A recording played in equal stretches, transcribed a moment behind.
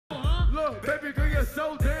Baby girl, you're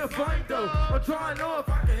so damn fine though. I'm trying to know if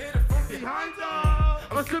I can hit it from behind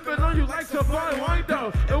though. I'm sipping on you like some fine wine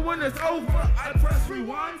though. And when it's over, I press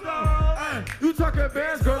rewind though. Hey, you talking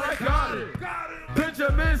bands, girl, I got it.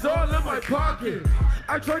 Benjamin's all in my pocket.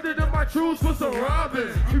 I traded in my truths for some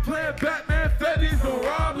robins. You playing Batman, Fetty's gon'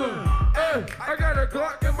 rob him. Hey, I got a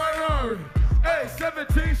Glock in my arm. Hey,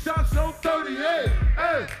 17 shots, no 38.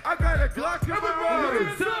 Hey, I got a Glock in my arm.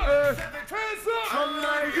 I'm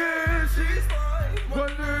like, yeah, she's fine.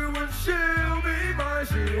 Wondering when she'll be mine.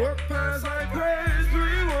 She walked past like praise.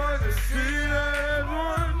 We want to see that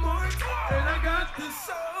one more time. And I got the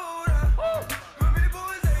soda. Ruby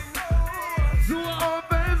boys ain't know. All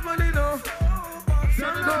fans money no.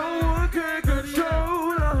 No one can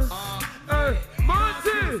control us. Hey,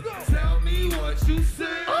 Monty, tell me what you say.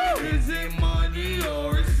 Is it money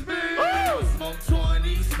or it's me? Smoke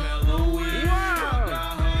 20, smell the weed. Wow.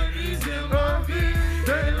 Got honeys in my veins.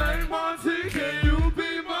 They like Monty, can you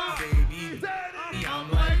be my baby daddy? I'm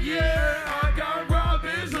like, yeah, I got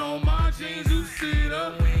robins on my jeans. You see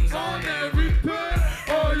the wings on every pair.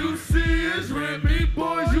 All you see is Remy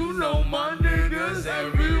boys, you know my niggas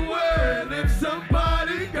everywhere. And if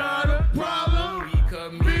somebody got a problem, We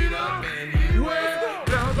could meet up anywhere.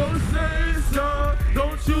 now go say some.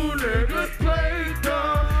 Don't you niggas play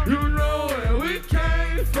dumb. You know where we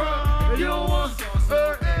came from. You want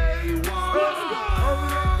A1.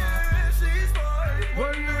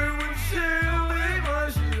 Wondering when she'll be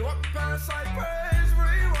mine. She walked past like praise.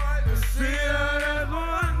 Rewind to see that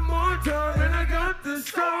one more time. And I got this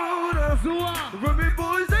soda. Remy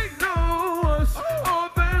boys, they know us. All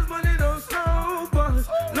fans money don't stop us.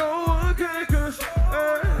 No one can control.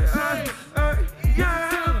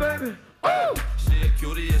 Yeah, baby. She a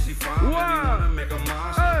cutie, yeah, she fine. Wow. Baby, wanna make a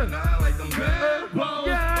mom. She not like them bad boys.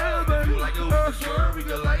 Yeah, baby. You like it with the shirt, we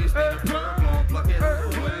could like it, stay in purple, on pluck it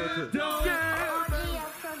out the window.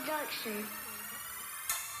 Production.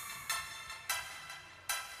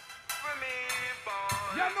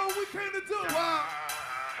 Y'all know what we came to do.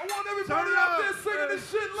 I want everybody out there singing this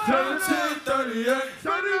shit loud. 1738.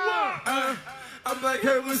 Fetty Wap. I'm like,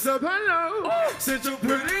 hey, what's up? Hello. Sit your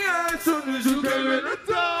pretty ass soon as you came in the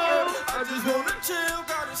door. I just wanna chill,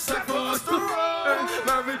 got a set for us to roll.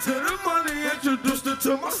 Married to the money, introduced her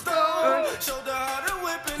to my store. Showed her how to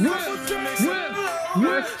whip it, now she makes it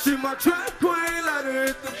blow. She my trap queen, let her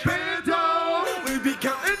hit the bando. We be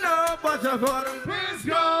counting up, watch how far them pins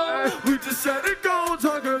go. We just set it go,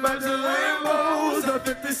 talking about the Lambos. The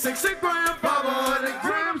 56 a gram, 500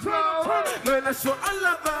 grams low. Man, that's what I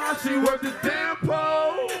love her, how she work the damn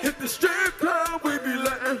pole. Hit the strip club, we be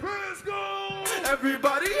letting friends go.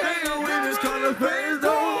 Everybody hating, we just call it fans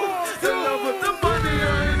though. In love with the money,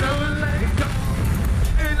 I ain't never let it go.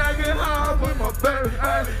 And I get high with my baby.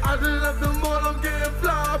 I just left the mall, I'm getting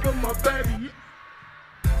fly with my baby.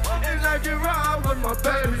 And I get ride with my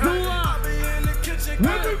baby. I be in the kitchen,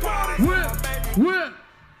 everybody with my baby.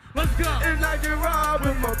 Let's go. And I get ride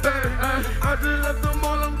with my baby. I just left the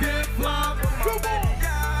mall, I'm getting fly with my baby.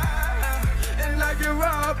 And I get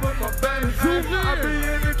ride with my baby. I be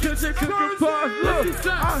in the kitchen cooking pies. Look,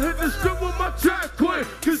 I hit the strip with my track queen.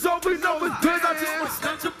 Cause all we know is biz. I just want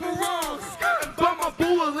snatch up a wrong. And buy my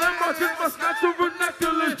boo a limb. I just want snatch her a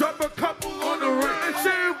necklace. Drop a couple on the ring. And she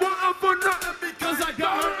ain't want her for nothing because I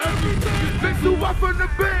got her everything. Mix who up in the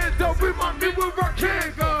band, though. Remind me where I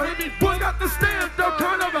can go. Boy got the stand, though.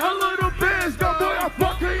 Kind of hell little bands, go. Boy, I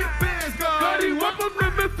fuck her your bands, go. Fetty Wap, I'm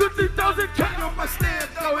living 50,000 K on my stand,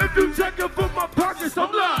 though. If you checkin' for my pockets,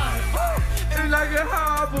 I'm live. And I get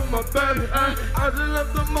high with my baby. I just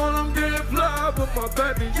left the mall, I'm getting fly with my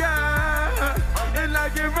baby, yeah. And I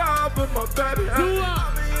get ride with my baby. I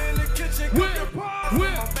be in the kitchen cooking pies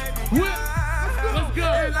with my baby, yeah. Let's go.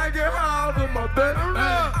 And I get high with my baby.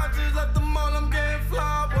 I just left the mall, I'm getting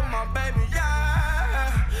fly with my baby,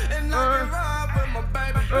 yeah. And I get ride with my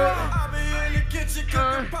baby. I be in the kitchen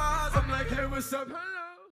cooking pies. I'm like, hey, what's up? Hello.